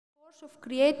of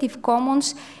Creative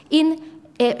Commons in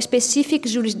a specific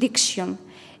jurisdiction.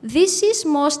 This is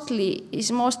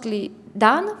mostly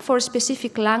done for a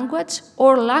specific language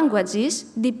or languages,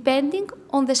 depending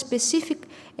on the specific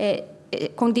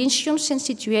conditions and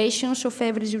situations of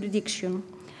every jurisdiction.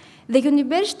 The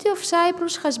University of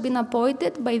Cyprus has been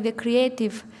appointed by the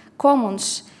Creative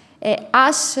Commons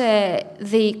as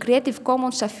the Creative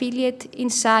Commons affiliate in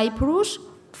Cyprus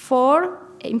for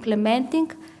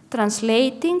implementing,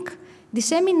 translating,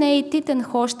 disseminating and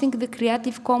hosting the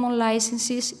Creative Commons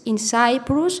licenses in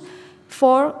Cyprus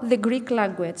for the Greek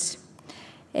language.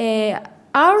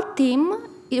 Our team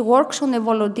works on a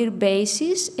volunteer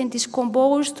basis and is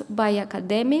composed by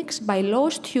academics, by law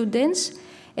students.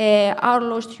 Our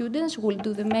law students will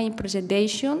do the main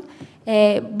presentation.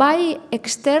 By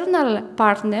external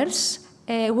partners,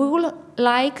 we would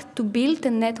like to build a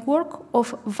network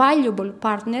of valuable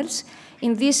partners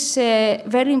in this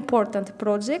very important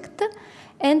project.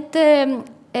 And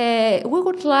we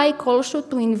would like also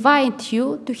to invite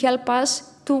you to help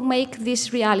us to make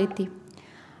this reality.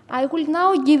 I will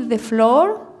now give the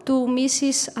floor to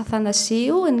Mrs.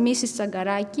 Athanassiou and Mrs.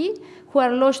 Tzagaraki, who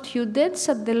are law students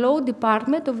at the Law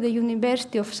Department of the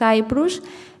University of Cyprus,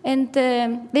 and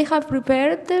they have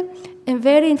prepared a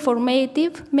very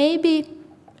informative,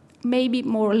 maybe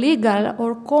more legal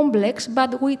or complex,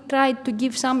 but we tried to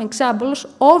give some examples,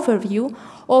 overview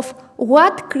of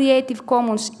what Creative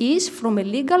Commons is from a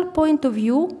legal point of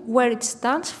view, where it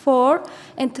stands for,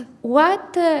 and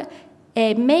what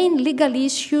main legal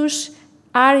issues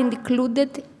are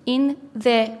included in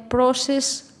the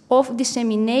process of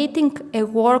disseminating a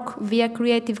work via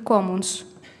Creative Commons.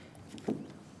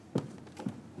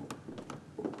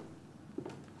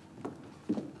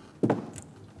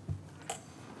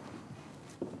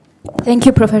 Thank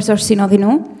you, Professor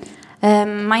Synodinou.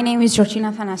 My name is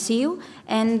Athanassiou,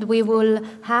 and we will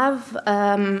have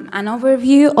an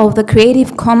overview of the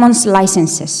Creative Commons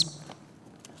licenses.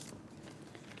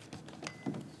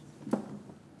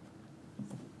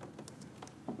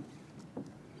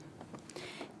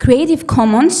 Creative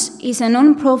Commons is a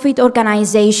non-profit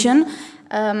organization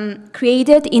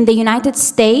created in the United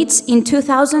States in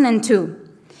 2002.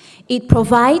 It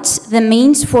provides the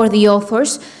means for the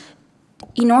authors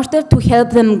in order to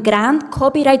help them grant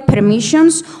copyright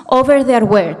permissions over their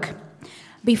work.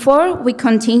 Before we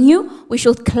continue, we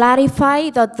should clarify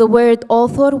that the word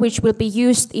author, which will be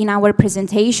used in our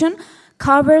presentation,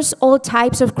 covers all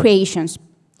types of creations.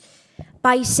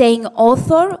 By saying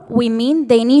author, we mean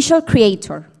the initial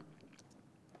creator.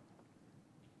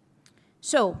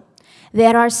 So,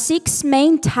 there are 6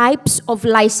 main types of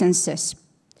licenses.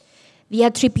 The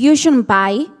attribution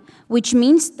by, which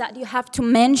means that you have to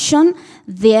mention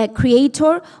the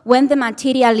creator when the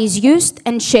material is used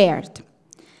and shared.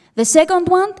 The second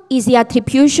one is the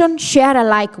attribution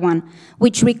share-alike one,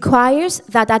 which requires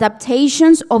that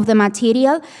adaptations of the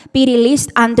material be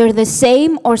released under the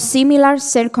same or similar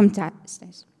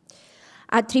circumstances.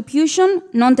 Attribution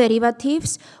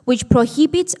non-derivatives, which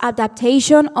prohibits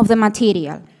adaptation of the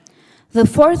material. The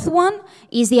fourth one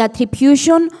is the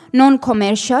attribution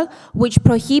non-commercial, which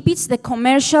prohibits the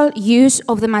commercial use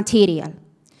of the material.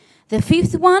 The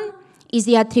fifth one is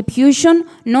the attribution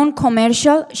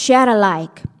non-commercial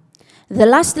share-alike. The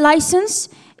last license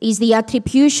is the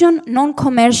attribution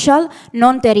non-commercial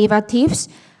non-derivatives,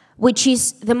 which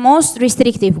is the most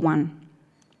restrictive one.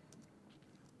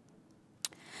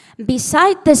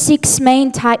 Besides the 6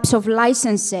 main types of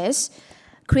licenses,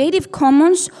 Creative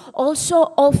Commons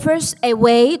also offers a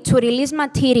way to release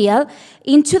material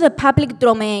into the public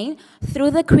domain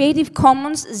through the Creative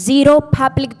Commons Zero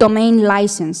Public Domain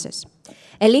licenses,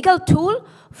 a legal tool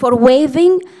for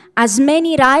waiving as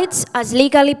many rights as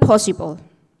legally possible.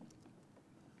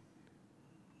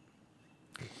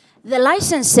 The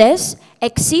licenses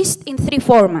exist in 3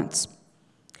 formats: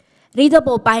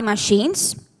 readable by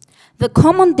machines, the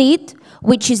common deed,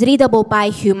 which is readable by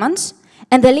humans,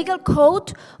 and the legal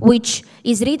code, which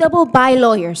is readable by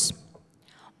lawyers.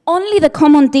 Only the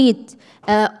common deed,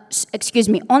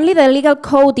 only the legal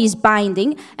code is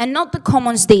binding and not the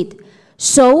commons deed.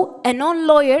 So a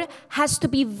non-lawyer has to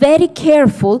be very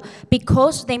careful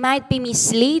because they might be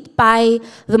misled by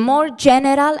the more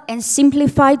general and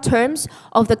simplified terms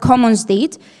of the commons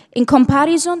deed in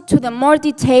comparison to the more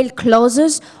detailed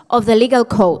clauses of the legal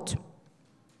code.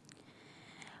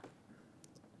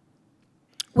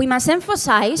 We must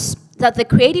emphasize that the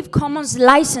Creative Commons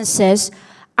licenses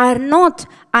are not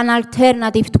an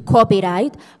alternative to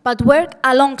copyright, but work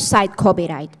alongside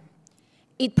copyright.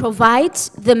 It provides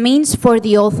the means for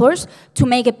the authors to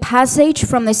make a passage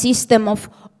from the system of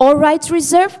all rights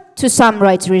reserved to some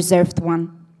rights reserved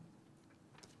one.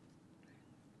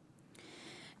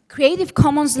 Creative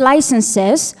Commons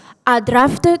licenses are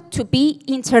drafted to be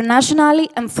internationally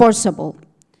enforceable.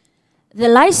 The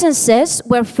licenses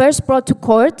were first brought to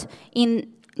court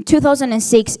in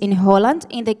 2006 in Holland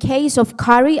in the case of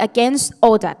Curry against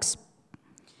Audax.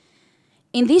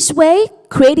 In this way,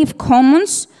 Creative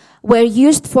Commons were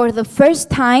used for the first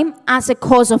time as a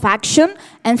cause of action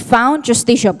and found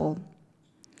justiciable.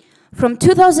 From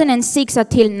 2006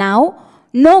 until now,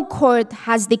 no court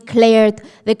has declared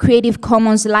the Creative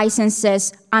Commons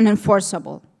licenses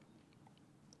unenforceable.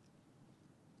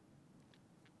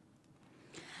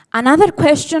 Another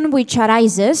question which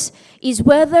arises is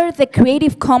whether the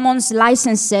Creative Commons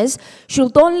licenses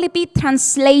should only be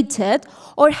translated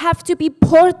or have to be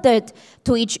ported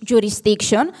to each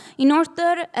jurisdiction in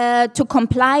order to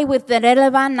comply with the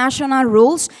relevant national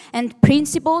rules and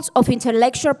principles of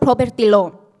intellectual property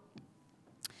law.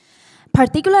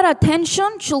 Particular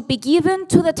attention should be given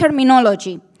to the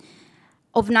terminology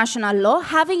of national law,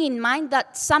 having in mind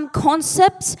that some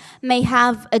concepts may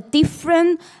have a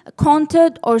different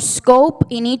content or scope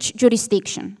in each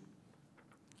jurisdiction.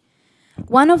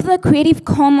 One of the Creative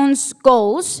Commons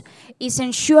goals is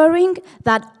ensuring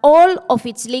that all of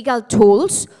its legal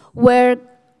tools work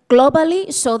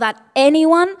globally so that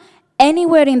anyone,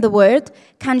 anywhere in the world,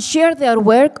 can share their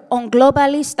work on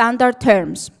globally standard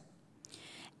terms.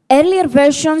 Earlier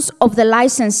versions of the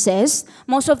licenses,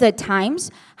 most of the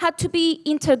times, had to be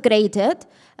integrated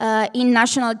in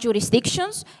national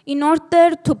jurisdictions in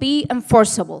order to be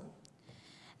enforceable.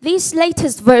 This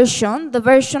latest version, the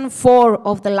version 4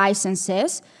 of the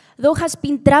licenses, though has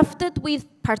been drafted with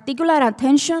particular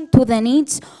attention to the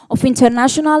needs of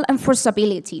international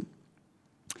enforceability.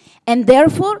 And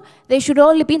therefore, they should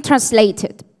only be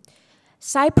translated.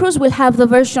 Cyprus will have the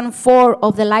version 4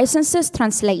 of the licenses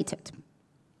translated.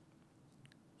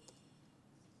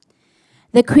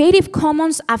 The Creative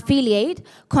Commons affiliate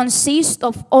consists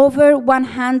of over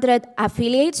 100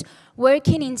 affiliates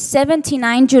working in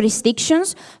 79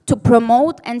 jurisdictions to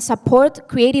promote and support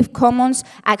Creative Commons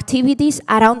activities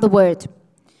around the world.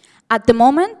 At the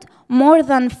moment, more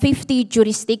than 50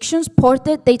 jurisdictions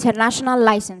ported the international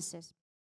licenses.